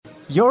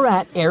You're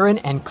at Aaron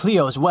and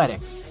Cleo's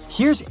wedding.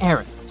 Here's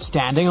Aaron,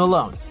 standing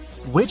alone.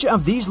 Which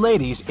of these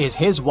ladies is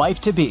his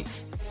wife-to-be?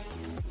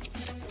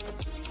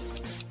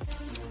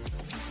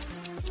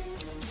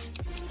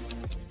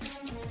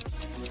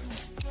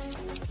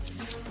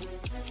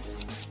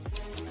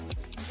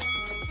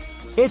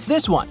 It's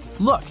this one.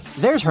 Look,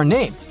 there's her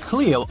name,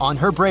 Cleo, on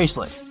her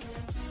bracelet.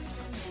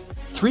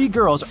 3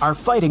 girls are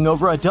fighting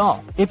over a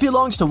doll. It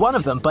belongs to one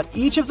of them, but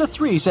each of the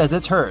 3 says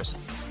it's hers.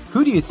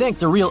 Who do you think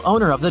the real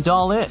owner of the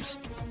doll is?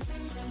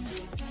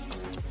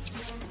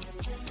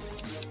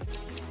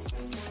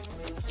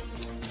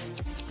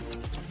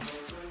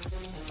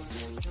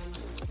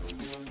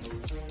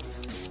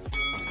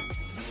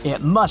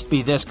 It must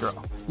be this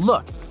girl.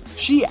 Look,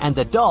 she and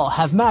the doll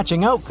have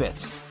matching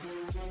outfits.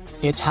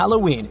 It's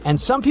Halloween, and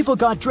some people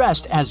got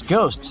dressed as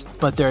ghosts,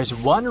 but there's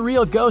one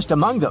real ghost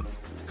among them.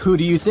 Who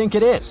do you think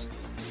it is?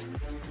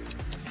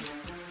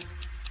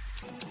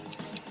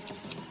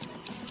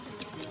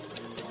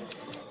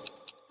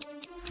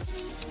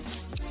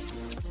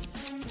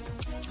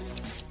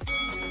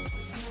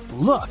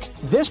 Look,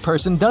 this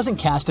person doesn't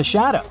cast a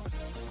shadow.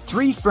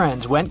 3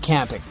 friends went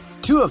camping.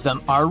 2 of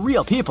them are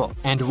real people,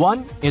 and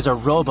 1 is a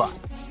robot.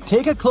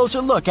 Take a closer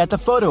look at the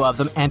photo of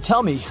them and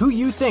tell me who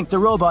you think the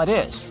robot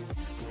is.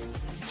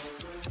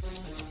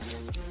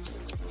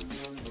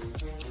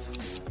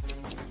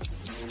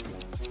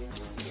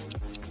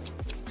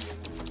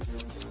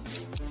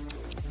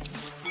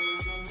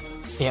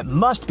 It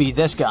must be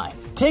this guy.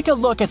 Take a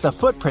look at the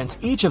footprints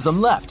each of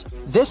them left.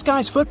 This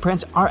guy's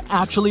footprints are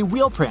actually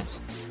wheel prints,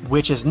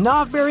 which is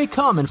not very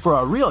common for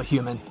a real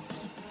human.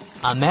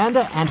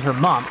 Amanda and her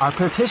mom are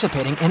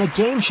participating in a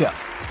game show.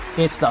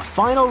 It's the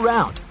final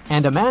round,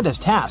 and Amanda's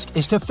task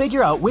is to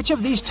figure out which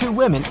of these 2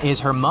 women is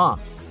her mom.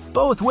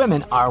 Both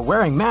women are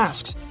wearing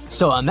masks,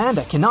 so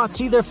Amanda cannot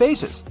see their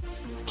faces.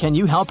 Can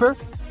you help her?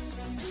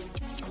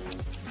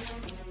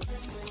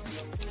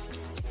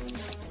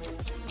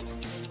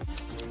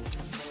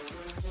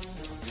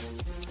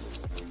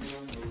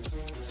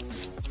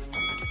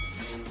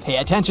 Pay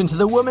attention to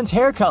the woman's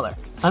hair color.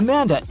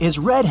 Amanda is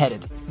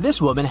redheaded.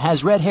 This woman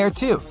has red hair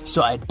too,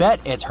 so I'd bet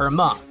it's her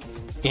mom.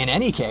 In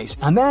any case,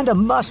 Amanda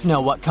must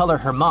know what color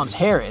her mom's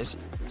hair is,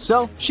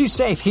 so she's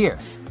safe here.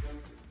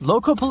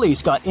 Local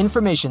police got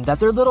information that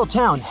their little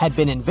town had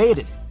been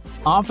invaded.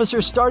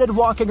 Officers started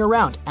walking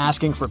around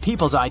asking for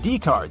people's ID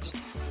cards.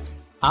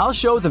 I'll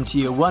show them to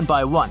you one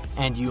by one,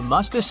 and you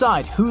must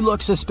decide who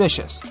looks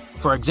suspicious.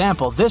 For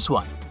example, this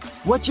one.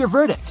 What's your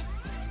verdict?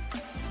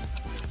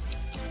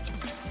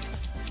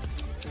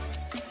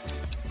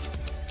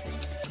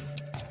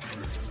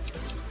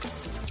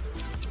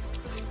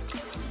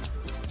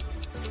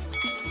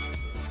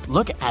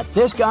 Look at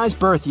this guy's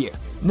birth year.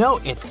 No,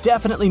 it's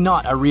definitely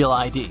not a real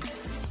ID.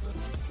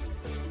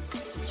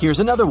 Here's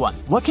another one.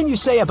 What can you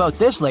say about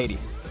this lady?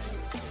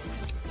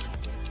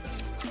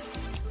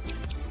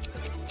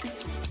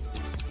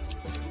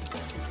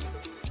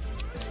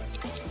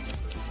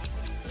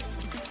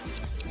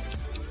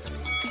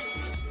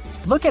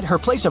 Look at her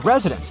place of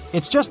residence.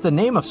 It's just the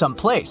name of some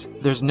place.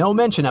 There's no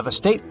mention of a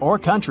state or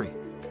country.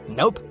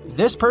 Nope,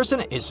 this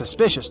person is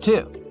suspicious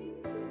too.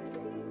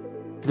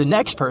 The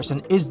next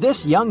person is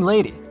this young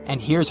lady,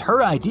 and here's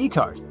her ID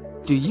card.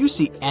 Do you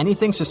see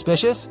anything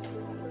suspicious?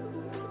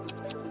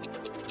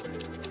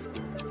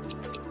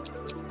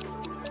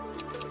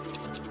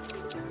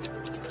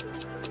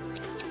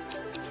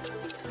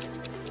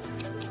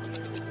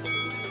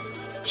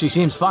 She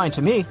seems fine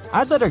to me.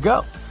 I'd let her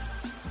go.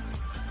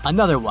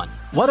 Another one.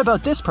 What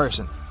about this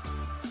person?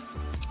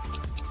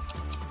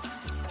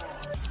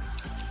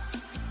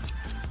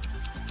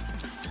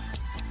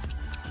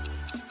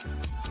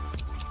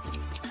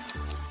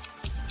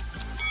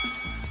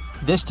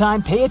 This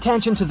time, pay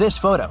attention to this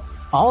photo.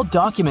 All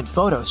document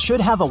photos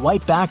should have a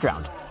white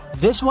background.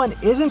 This one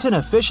isn't an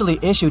officially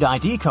issued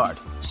ID card,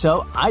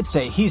 so I'd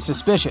say he's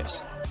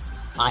suspicious.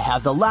 I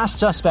have the last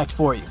suspect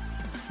for you.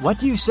 What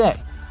do you say?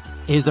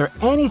 Is there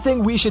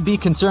anything we should be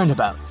concerned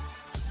about?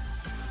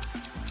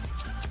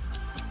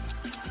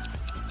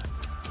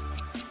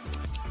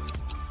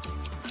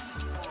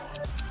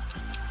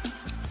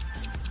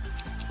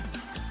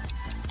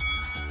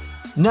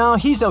 No,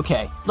 he's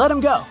okay. Let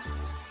him go.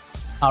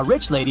 A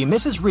rich lady,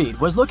 Mrs. Reed,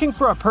 was looking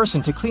for a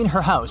person to clean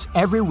her house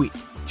every week.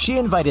 She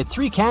invited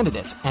 3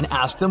 candidates and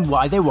asked them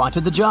why they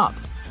wanted the job.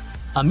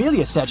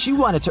 Amelia said she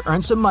wanted to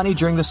earn some money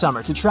during the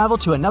summer to travel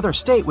to another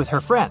state with her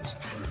friends.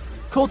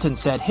 Colton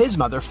said his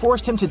mother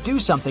forced him to do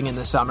something in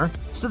the summer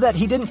so that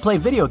he didn't play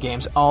video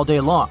games all day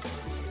long.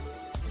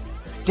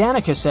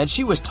 Danica said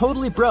she was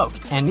totally broke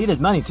and needed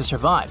money to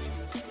survive.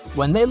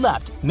 When they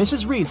left,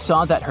 Mrs. Reed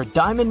saw that her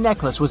diamond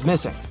necklace was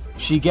missing.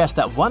 She guessed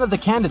that one of the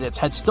candidates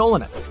had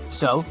stolen it,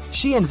 so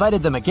she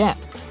invited them again.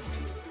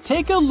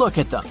 Take a look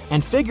at them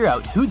and figure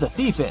out who the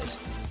thief is.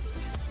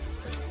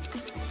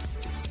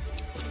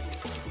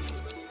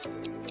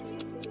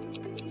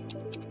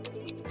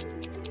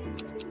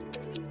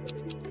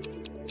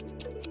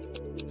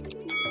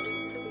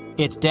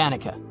 It's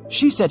Danica.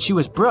 She said she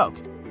was broke.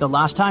 The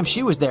last time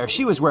she was there,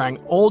 she was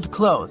wearing old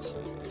clothes.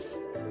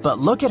 But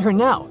look at her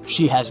now.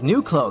 She has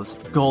new clothes,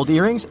 gold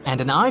earrings,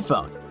 and an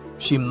iPhone.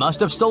 She must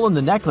have stolen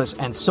the necklace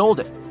and sold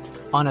it.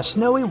 On a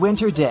snowy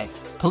winter day,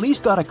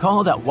 police got a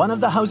call that one of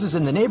the houses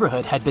in the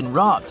neighborhood had been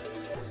robbed.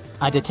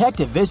 A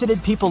detective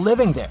visited people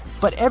living there,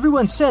 but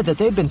everyone said that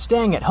they'd been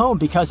staying at home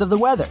because of the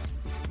weather.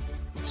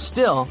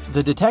 Still,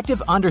 the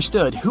detective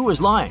understood who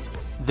was lying.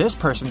 This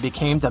person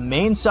became the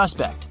main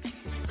suspect.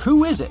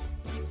 Who is it?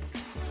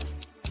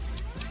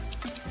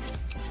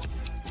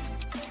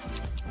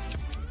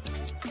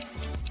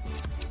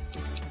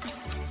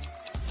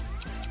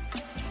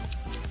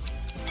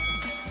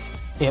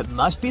 It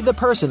must be the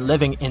person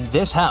living in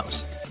this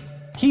house.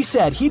 He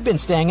said he'd been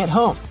staying at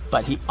home,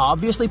 but he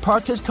obviously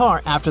parked his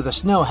car after the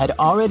snow had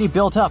already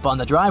built up on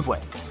the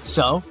driveway.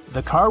 So,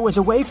 the car was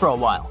away for a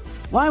while.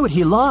 Why would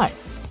he lie?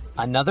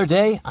 Another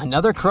day,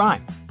 another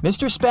crime.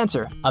 Mr.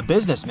 Spencer, a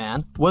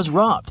businessman, was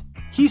robbed.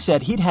 He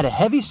said he'd had a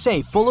heavy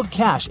safe full of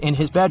cash in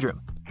his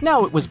bedroom.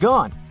 Now it was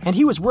gone, and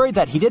he was worried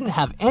that he didn't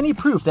have any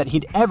proof that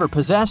he'd ever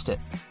possessed it.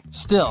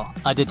 Still,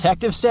 a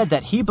detective said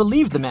that he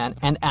believed the man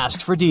and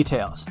asked for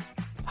details.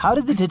 How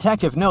did the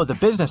detective know the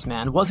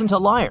businessman wasn't a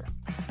liar?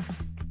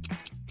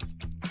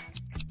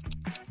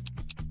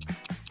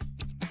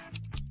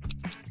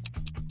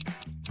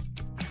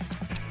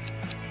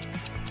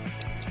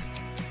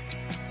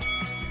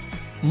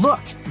 Look,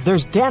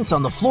 there's dents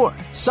on the floor.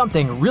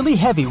 Something really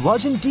heavy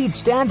was indeed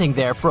standing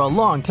there for a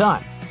long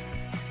time.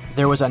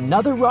 There was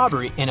another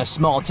robbery in a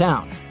small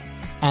town,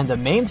 and the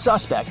main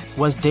suspect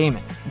was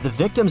Damon, the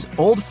victim's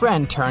old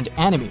friend turned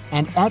enemy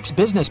and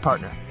ex-business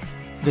partner.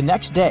 The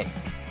next day,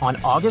 on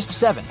August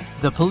 7th,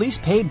 the police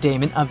paid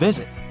Damon a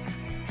visit.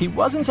 He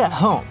wasn't at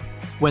home.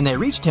 When they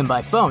reached him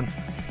by phone,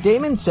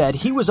 Damon said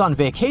he was on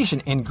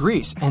vacation in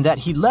Greece and that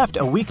he left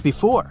a week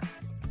before.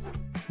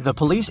 The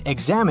police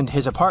examined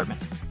his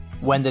apartment.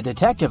 When the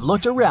detective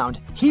looked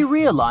around, he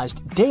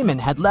realized Damon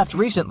had left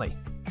recently.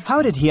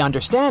 How did he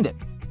understand it?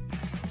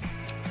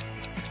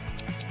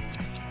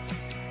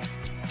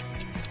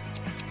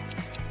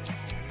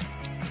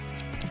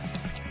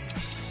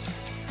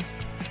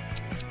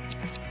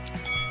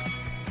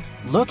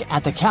 Look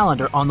at the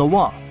calendar on the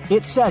wall.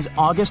 It says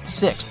August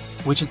 6th,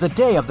 which is the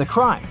day of the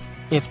crime.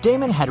 If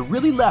Damon had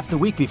really left the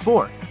week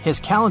before, his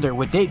calendar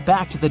would date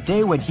back to the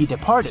day when he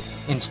departed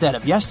instead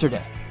of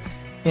yesterday.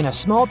 In a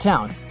small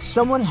town,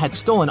 someone had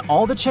stolen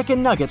all the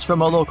chicken nuggets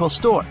from a local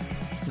store.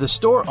 The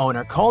store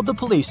owner called the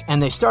police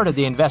and they started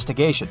the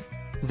investigation.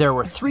 There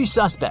were 3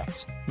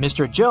 suspects.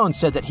 Mr. Jones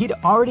said that he'd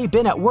already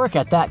been at work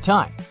at that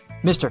time.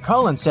 Mr.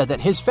 Collins said that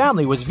his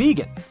family was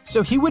vegan,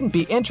 so he wouldn't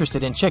be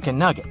interested in chicken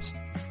nuggets.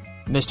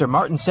 Mr.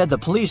 Martin said the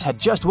police had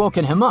just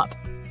woken him up.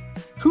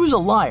 Who's a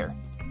liar?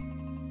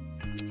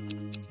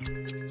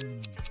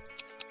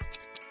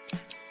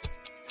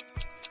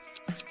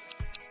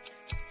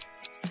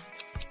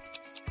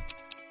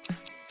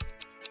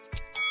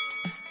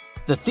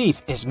 The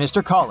thief is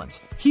Mr. Collins.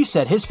 He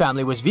said his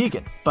family was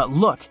vegan, but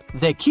look,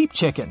 they keep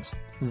chickens.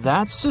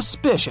 That's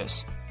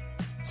suspicious.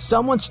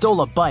 Someone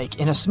stole a bike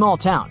in a small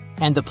town,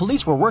 and the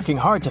police were working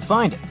hard to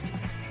find it.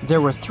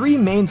 There were 3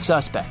 main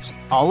suspects,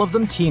 all of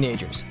them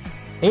teenagers.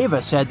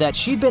 Ava said that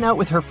she'd been out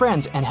with her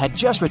friends and had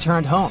just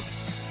returned home.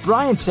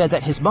 Brian said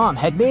that his mom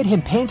had made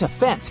him paint a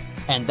fence,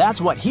 and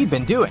that's what he'd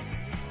been doing.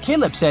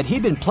 Caleb said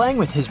he'd been playing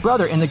with his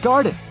brother in the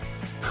garden.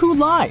 Who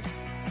lied?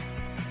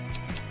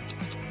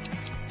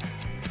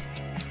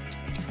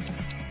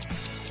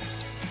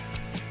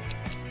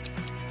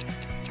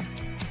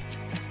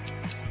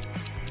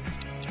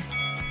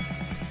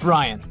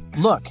 Brian,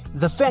 look,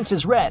 the fence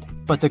is red,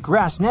 but the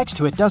grass next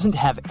to it doesn't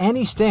have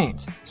any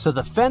stains, so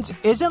the fence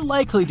isn't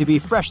likely to be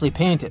freshly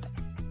painted.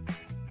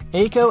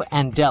 Aiko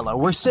and Della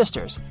were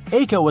sisters.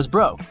 Aiko was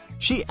broke.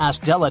 She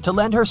asked Della to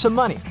lend her some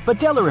money, but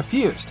Della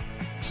refused.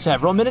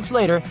 Several minutes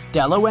later,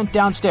 Della went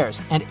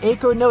downstairs, and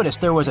Aiko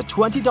noticed there was a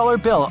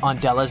 $20 bill on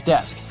Della's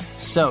desk,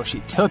 so she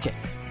took it,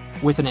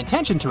 with an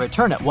intention to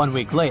return it 1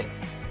 week later.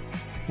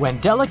 When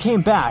Della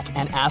came back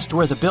and asked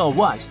where the bill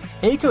was,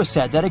 Aiko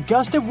said that a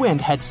gust of wind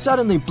had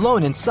suddenly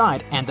blown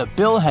inside and the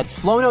bill had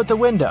flown out the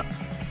window.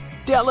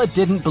 Della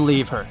didn't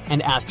believe her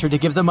and asked her to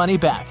give the money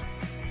back.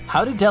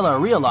 How did Della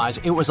realize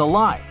it was a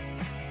lie?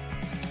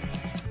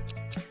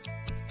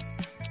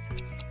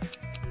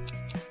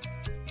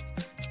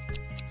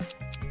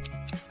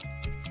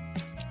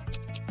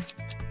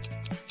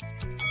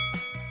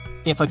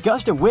 If a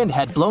gust of wind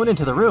had blown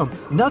into the room,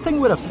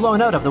 nothing would have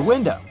flown out of the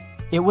window.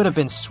 It would have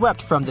been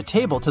swept from the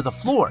table to the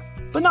floor,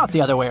 but not the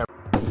other way around.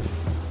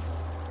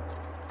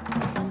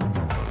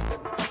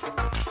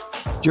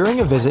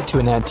 During a visit to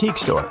an antique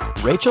store,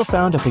 Rachel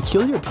found a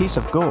peculiar piece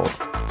of gold.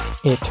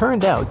 It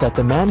turned out that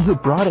the man who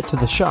brought it to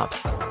the shop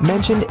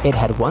mentioned it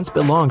had once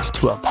belonged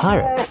to a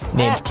pirate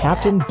named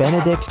Captain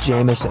Benedict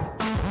Jameson.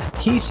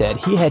 He said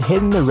he had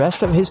hidden the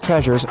rest of his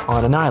treasures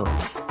on an island.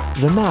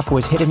 The map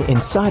was hidden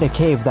inside a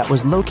cave that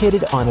was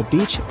located on a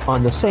beach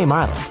on the same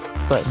island,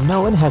 but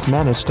no one has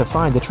managed to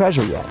find the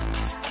treasure yet.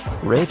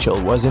 Rachel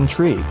was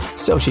intrigued,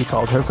 so she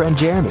called her friend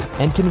Jeremy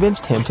and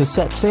convinced him to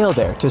set sail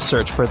there to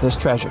search for this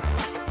treasure.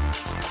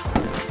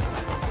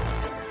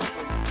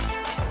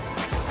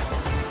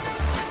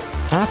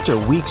 After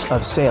weeks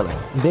of sailing,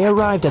 they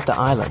arrived at the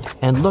island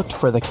and looked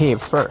for the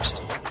cave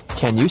first.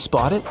 Can you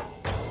spot it?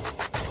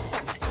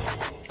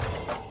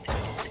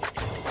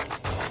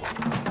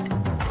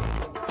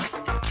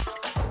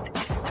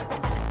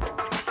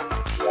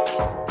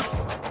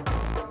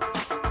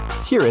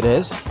 Here it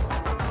is.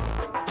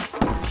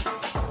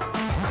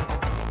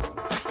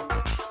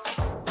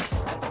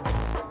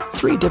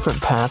 Three different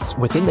paths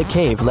within the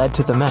cave led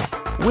to the map.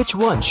 Which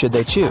one should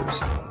they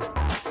choose?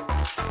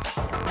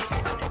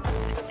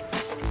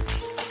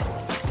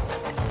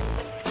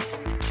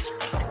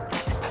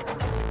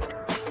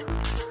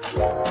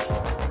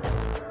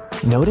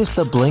 Notice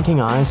the blinking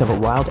eyes of a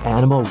wild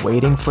animal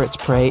waiting for its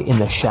prey in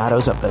the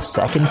shadows of the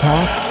second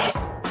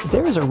path?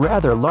 There is a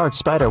rather large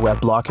spider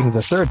web blocking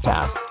the third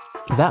path.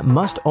 That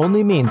must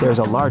only mean there's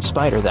a large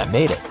spider that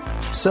made it.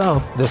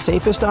 So, the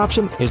safest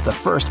option is the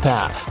first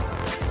path.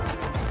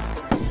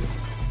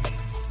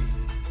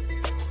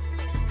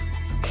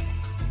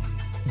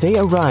 They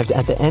arrived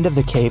at the end of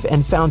the cave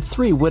and found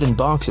 3 wooden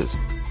boxes.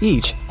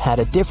 Each had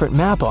a different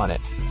map on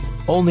it.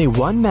 Only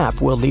one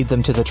map will lead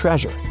them to the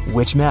treasure.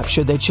 Which map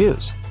should they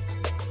choose?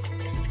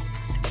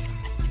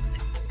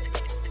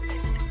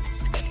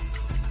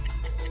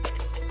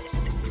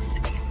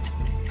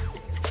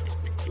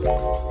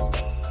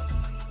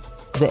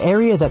 The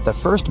area that the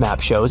first map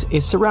shows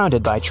is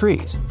surrounded by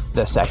trees.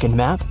 The second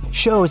map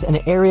shows an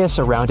area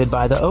surrounded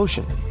by the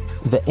ocean.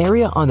 The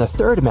area on the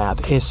third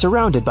map is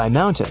surrounded by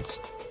mountains.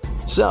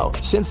 So,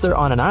 since they're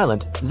on an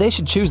island, they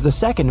should choose the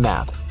second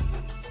map.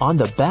 On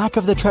the back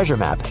of the treasure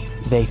map,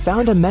 they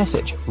found a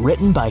message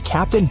written by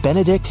Captain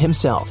Benedict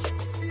himself.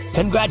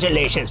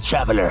 Congratulations,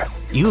 traveler.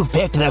 You've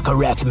picked the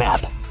correct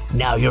map.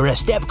 Now you're a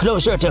step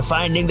closer to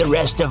finding the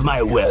rest of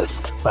my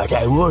wealth. But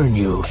I warn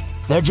you,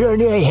 the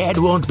journey ahead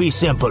won't be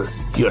simple.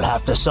 You'll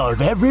have to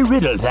solve every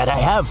riddle that I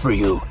have for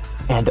you.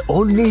 And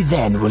only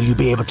then will you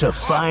be able to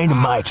find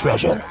my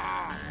treasure.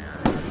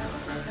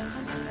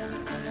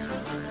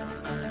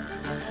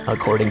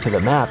 According to the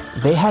map,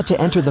 they had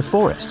to enter the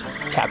forest.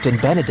 Captain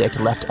Benedict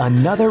left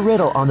another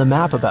riddle on the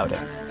map about it.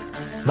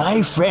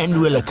 My friend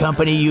will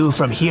accompany you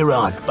from here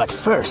on, but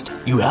first,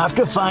 you have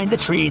to find the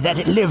tree that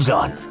it lives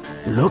on.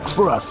 Look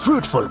for a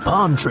fruitful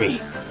palm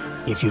tree.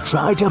 If you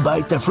try to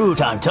bite the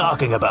fruit I'm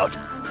talking about,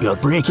 you'll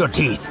break your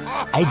teeth.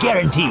 I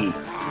guarantee.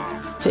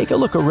 Take a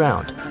look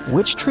around.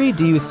 Which tree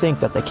do you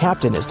think that the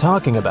captain is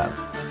talking about?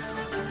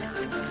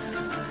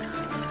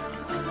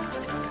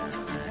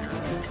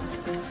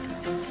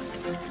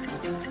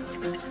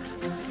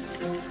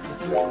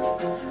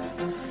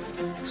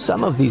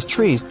 Some of these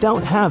trees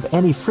don't have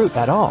any fruit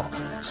at all,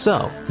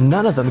 so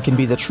none of them can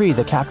be the tree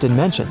the captain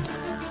mentioned.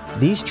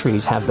 These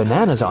trees have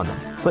bananas on them,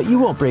 but you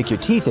won't break your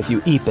teeth if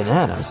you eat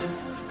bananas.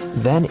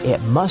 Then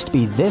it must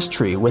be this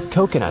tree with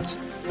coconuts,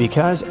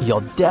 because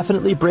you'll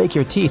definitely break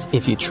your teeth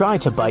if you try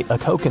to bite a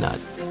coconut.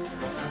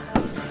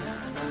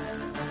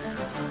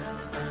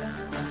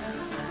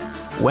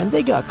 When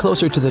they got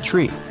closer to the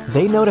tree,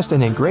 they noticed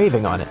an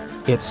engraving on it.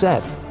 It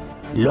said,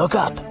 "Look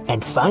up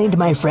and find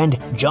my friend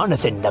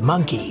Jonathan the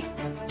monkey.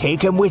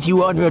 Take him with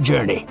you on your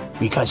journey,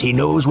 because he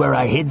knows where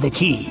I hid the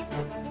key."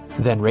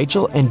 Then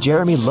Rachel and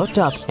Jeremy looked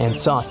up and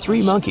saw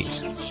 3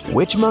 monkeys.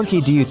 Which monkey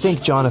do you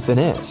think Jonathan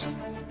is?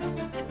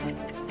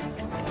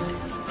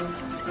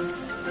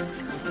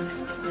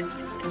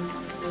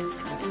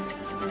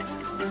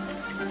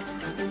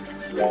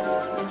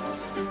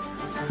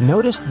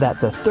 Notice that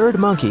the third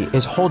monkey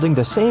is holding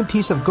the same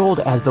piece of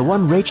gold as the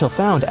one Rachel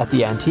found at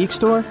the antique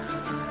store.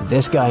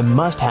 This guy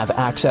must have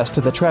access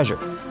to the treasure,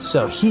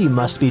 so he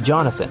must be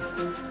Jonathan.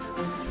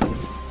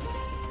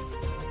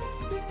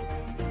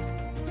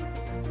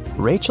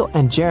 Rachel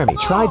and Jeremy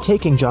tried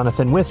taking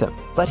Jonathan with them,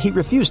 but he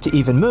refused to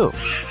even move.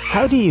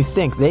 How do you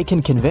think they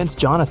can convince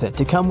Jonathan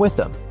to come with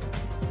them?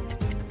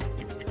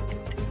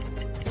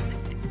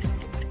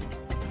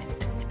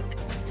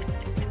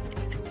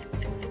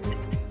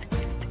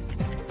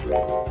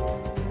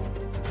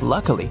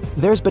 Luckily,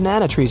 there's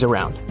banana trees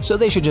around, so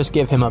they should just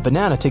give him a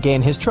banana to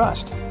gain his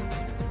trust.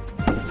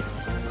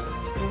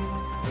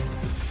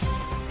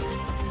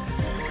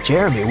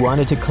 Jeremy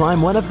wanted to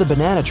climb one of the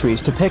banana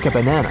trees to pick a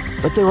banana,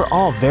 but they were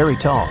all very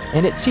tall,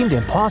 and it seemed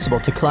impossible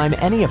to climb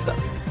any of them.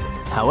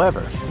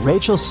 However,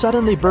 Rachel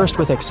suddenly burst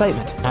with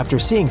excitement after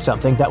seeing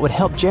something that would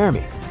help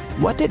Jeremy.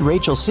 What did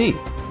Rachel see?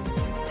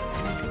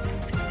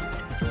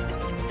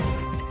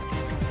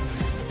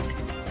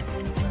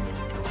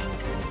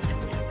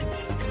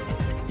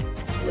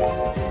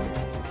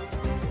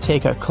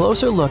 Take a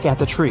closer look at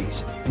the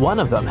trees. One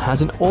of them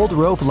has an old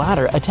rope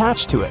ladder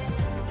attached to it.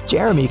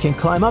 Jeremy can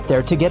climb up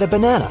there to get a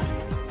banana.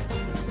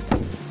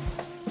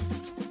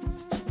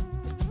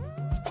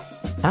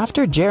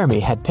 After Jeremy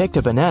had picked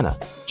a banana,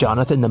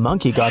 Jonathan the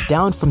monkey got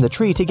down from the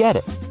tree to get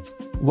it.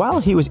 While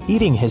he was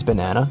eating his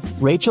banana,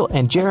 Rachel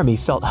and Jeremy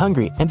felt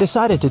hungry and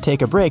decided to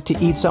take a break to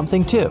eat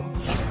something too.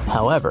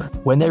 However,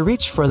 when they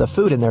reached for the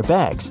food in their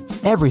bags,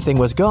 everything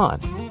was gone.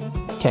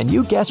 Can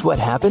you guess what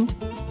happened?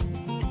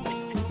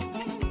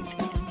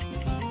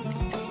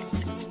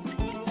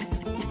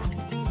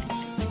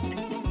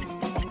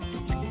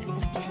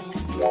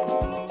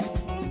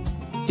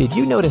 Did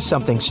you notice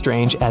something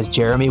strange as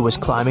Jeremy was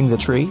climbing the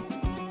tree?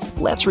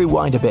 Let's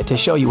rewind a bit to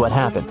show you what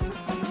happened.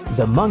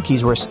 The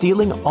monkeys were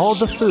stealing all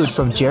the food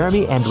from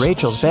Jeremy and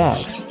Rachel's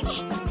bags.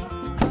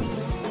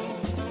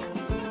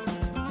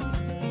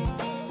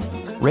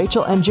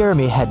 Rachel and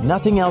Jeremy had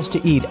nothing else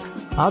to eat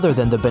other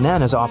than the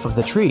bananas off of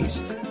the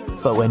trees.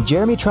 But when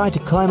Jeremy tried to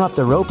climb up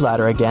the rope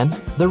ladder again,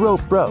 the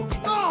rope broke.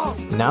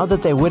 Now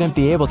that they wouldn't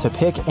be able to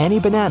pick any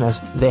bananas,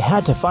 they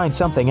had to find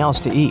something else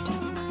to eat.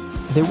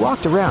 They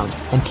walked around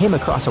and came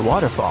across a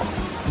waterfall.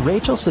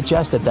 Rachel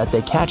suggested that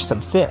they catch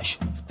some fish.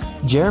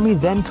 Jeremy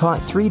then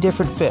caught 3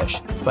 different fish,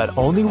 but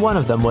only one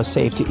of them was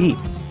safe to eat.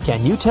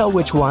 Can you tell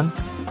which one?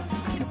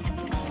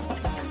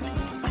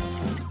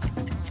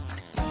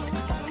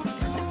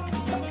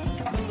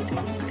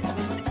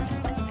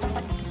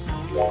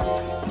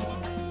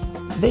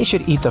 They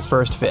should eat the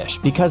first fish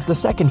because the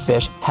second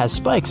fish has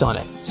spikes on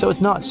it, so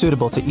it's not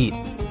suitable to eat.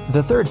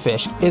 The third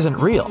fish isn't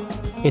real.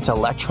 It's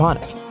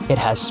electronic. It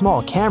has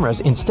small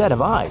cameras instead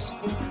of eyes.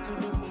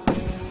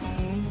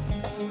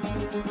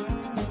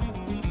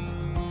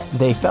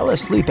 They fell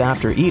asleep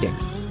after eating,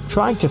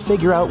 trying to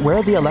figure out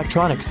where the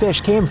electronic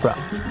fish came from.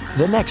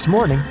 The next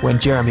morning, when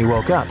Jeremy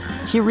woke up,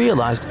 he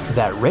realized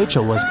that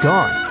Rachel was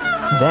gone.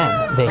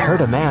 Then they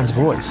heard a man's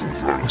voice.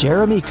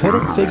 Jeremy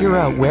couldn't figure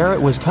out where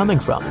it was coming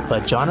from,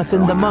 but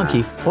Jonathan the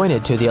monkey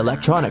pointed to the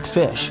electronic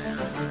fish.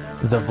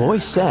 The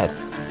voice said,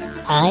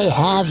 I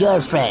have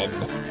your friend.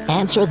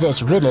 Answer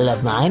this riddle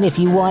of mine if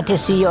you want to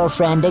see your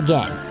friend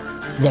again.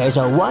 There's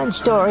a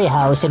 1-story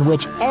house in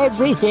which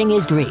everything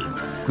is green.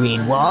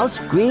 Green walls,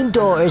 green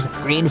doors,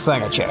 green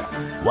furniture.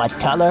 What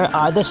color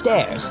are the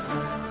stairs?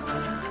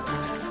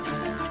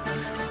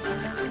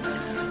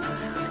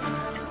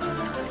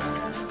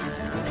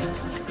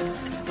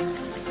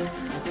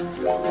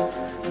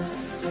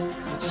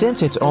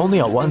 Since it's only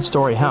a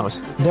 1-story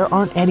house, there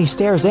aren't any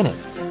stairs in it.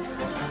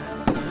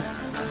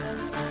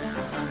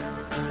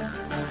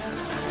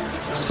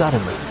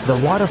 Suddenly,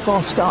 the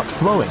waterfall stopped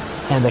flowing,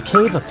 and the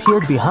cave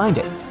appeared behind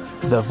it.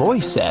 The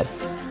voice said,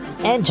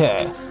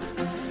 Enter.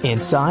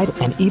 Inside,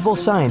 an evil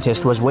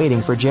scientist was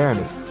waiting for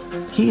Jeremy.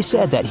 He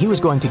said that he was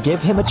going to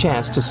give him a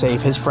chance to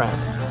save his friend.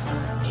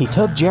 He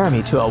took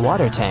Jeremy to a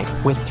water tank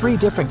with 3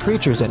 different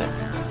creatures in it.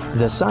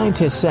 The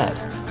scientist said,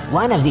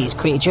 One of these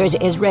creatures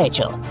is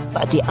Rachel,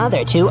 but the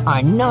other 2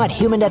 are not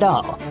human at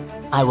all.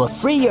 I will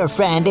free your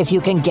friend if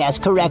you can guess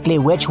correctly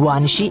which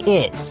one she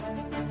is.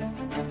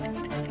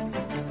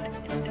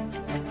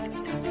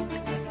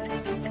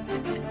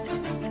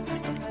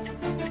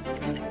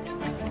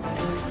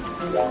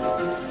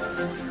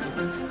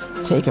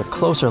 Take a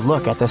closer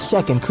look at the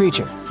second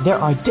creature. There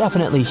are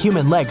definitely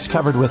human legs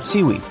covered with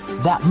seaweed.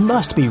 That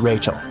must be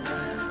Rachel.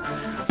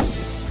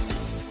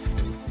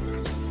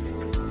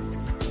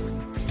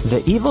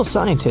 The evil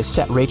scientist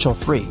set Rachel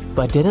free,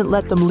 but didn't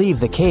let them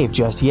leave the cave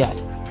just yet.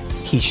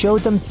 He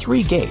showed them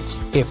 3 gates.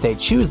 If they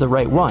choose the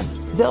right one,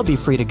 they'll be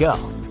free to go.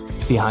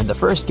 Behind the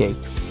first gate,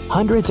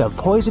 hundreds of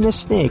poisonous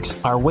snakes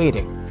are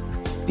waiting.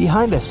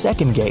 Behind the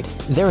second gate,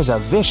 there is a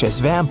vicious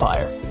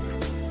vampire.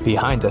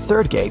 Behind the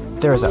third gate,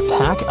 there is a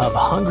pack of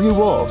hungry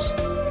wolves.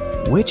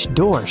 Which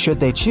door should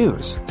they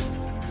choose?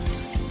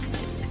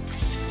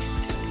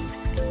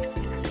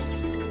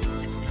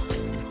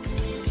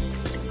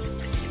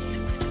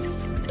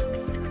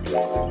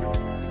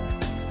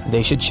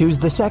 They should choose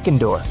the second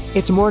door.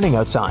 It's morning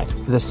outside.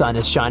 The sun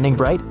is shining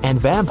bright,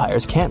 and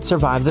vampires can't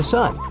survive the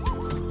sun.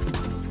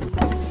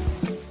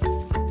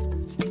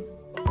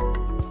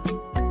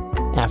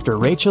 After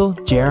Rachel,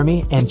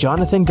 Jeremy, and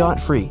Jonathan got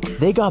free,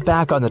 they got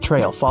back on the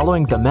trail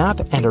following the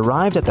map and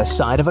arrived at the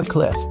side of a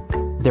cliff.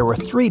 There were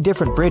 3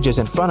 different bridges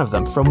in front of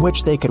them from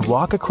which they could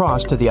walk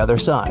across to the other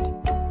side.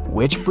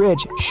 Which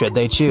bridge should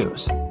they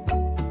choose?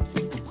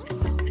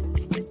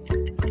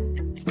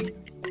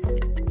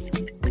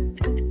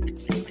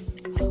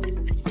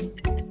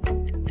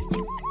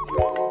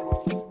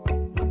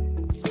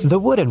 The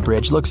wooden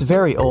bridge looks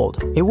very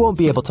old. It won't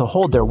be able to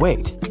hold their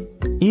weight.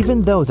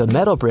 Even though the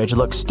metal bridge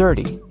looks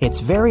sturdy,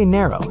 it's very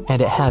narrow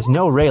and it has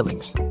no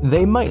railings.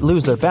 They might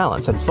lose their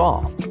balance and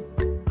fall.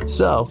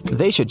 So,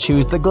 they should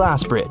choose the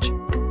glass bridge.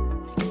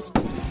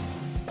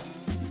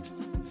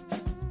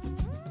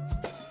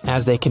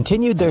 As they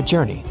continued their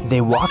journey, they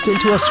walked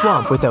into a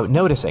swamp without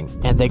noticing,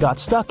 and they got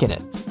stuck in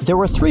it. There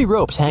were 3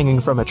 ropes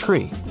hanging from a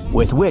tree,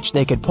 with which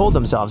they could pull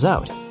themselves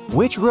out.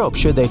 Which rope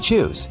should they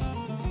choose?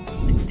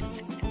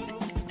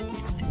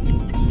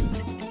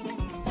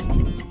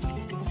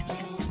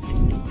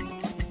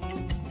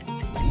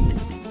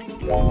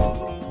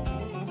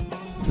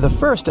 The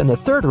first and the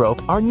third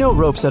rope are no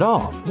ropes at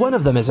all. One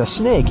of them is a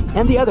snake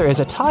and the other is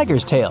a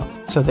tiger's tail,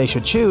 so they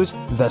should choose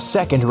the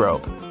second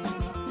rope.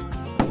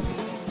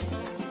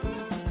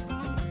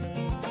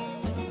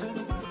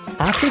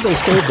 After they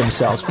saved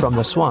themselves from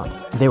the swamp,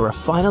 they were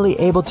finally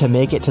able to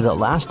make it to the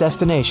last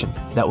destination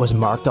that was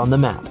marked on the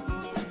map.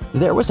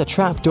 There was a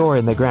trap door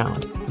in the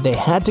ground. They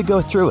had to go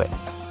through it,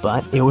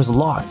 but it was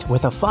locked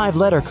with a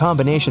 5-letter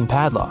combination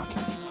padlock.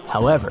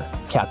 However,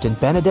 Captain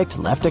Benedict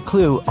left a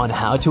clue on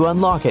how to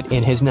unlock it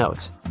in his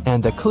notes.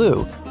 and the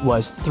clue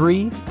was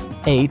 3,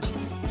 8,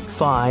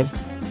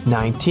 5,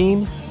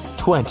 19,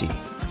 20.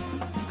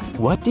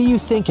 What do you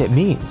think it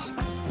means?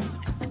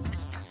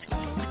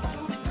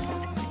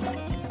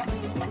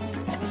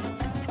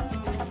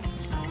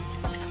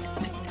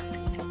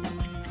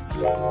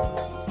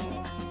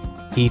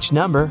 Each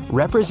number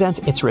represents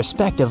its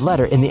respective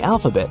letter in the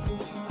alphabet.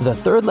 The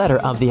third letter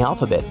of the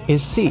alphabet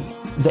is C.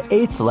 The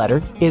 8th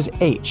letter is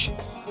H.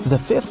 The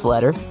 5th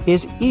letter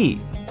is E.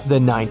 The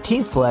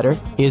 19th letter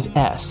is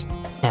S.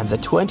 And the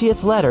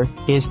 20th letter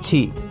is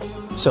T.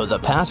 So the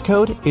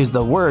passcode is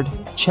the word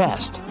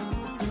chest.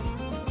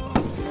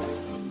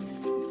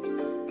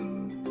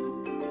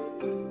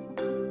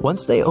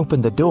 Once they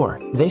opened the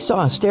door, they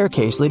saw a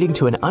staircase leading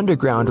to an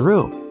underground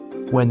room.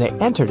 When they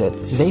entered it,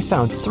 they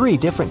found 3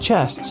 different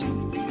chests.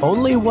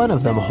 Only one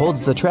of them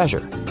holds the treasure.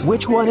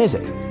 Which one is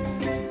it?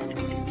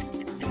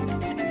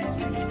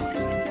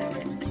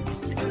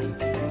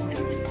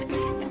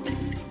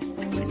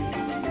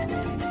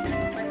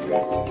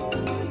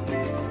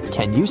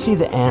 Can you see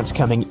the ants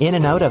coming in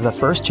and out of the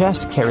first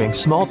chest carrying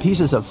small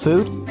pieces of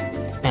food?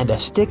 And a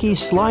sticky,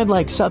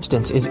 slime-like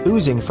substance is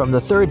oozing from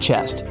the third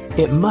chest.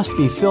 It must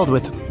be filled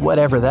with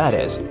whatever that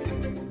is.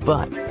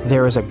 But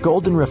there is a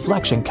golden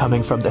reflection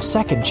coming from the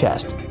second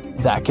chest.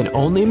 That can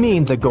only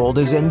mean the gold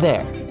is in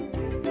there.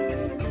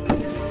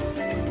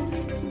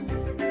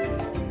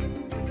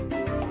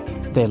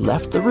 They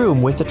left the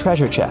room with the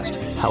treasure chest.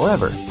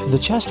 However, the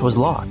chest was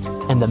locked,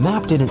 and the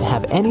map didn't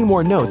have any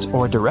more notes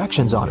or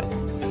directions on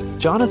it.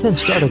 Jonathan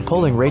started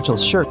pulling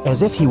Rachel's shirt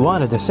as if he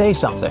wanted to say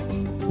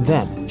something.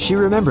 Then, she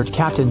remembered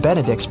Captain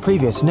Benedict's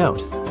previous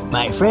note.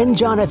 My friend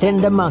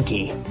Jonathan the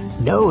monkey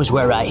knows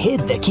where I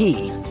hid the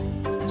key.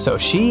 So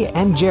she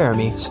and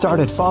Jeremy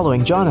started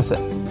following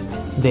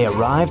Jonathan. They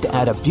arrived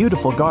at a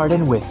beautiful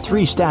garden with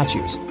 3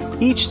 statues.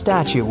 Each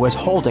statue was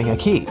holding a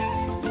key,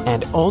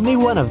 and only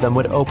one of them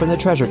would open the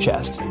treasure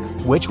chest.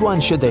 Which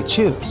one should they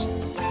choose?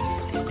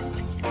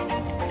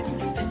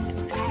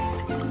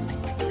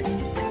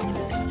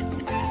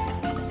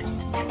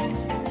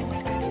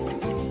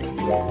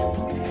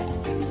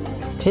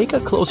 Take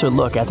a closer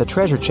look at the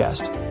treasure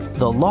chest.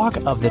 The lock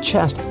of the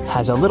chest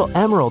has a little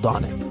emerald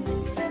on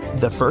it.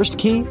 The first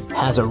key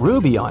has a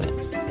ruby on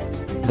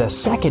it. The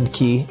second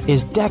key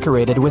is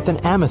decorated with an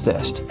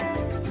amethyst.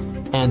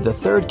 And the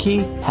third key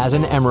has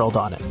an emerald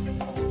on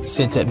it.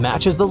 Since it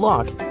matches the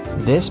lock,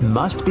 this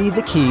must be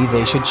the key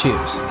they should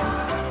choose.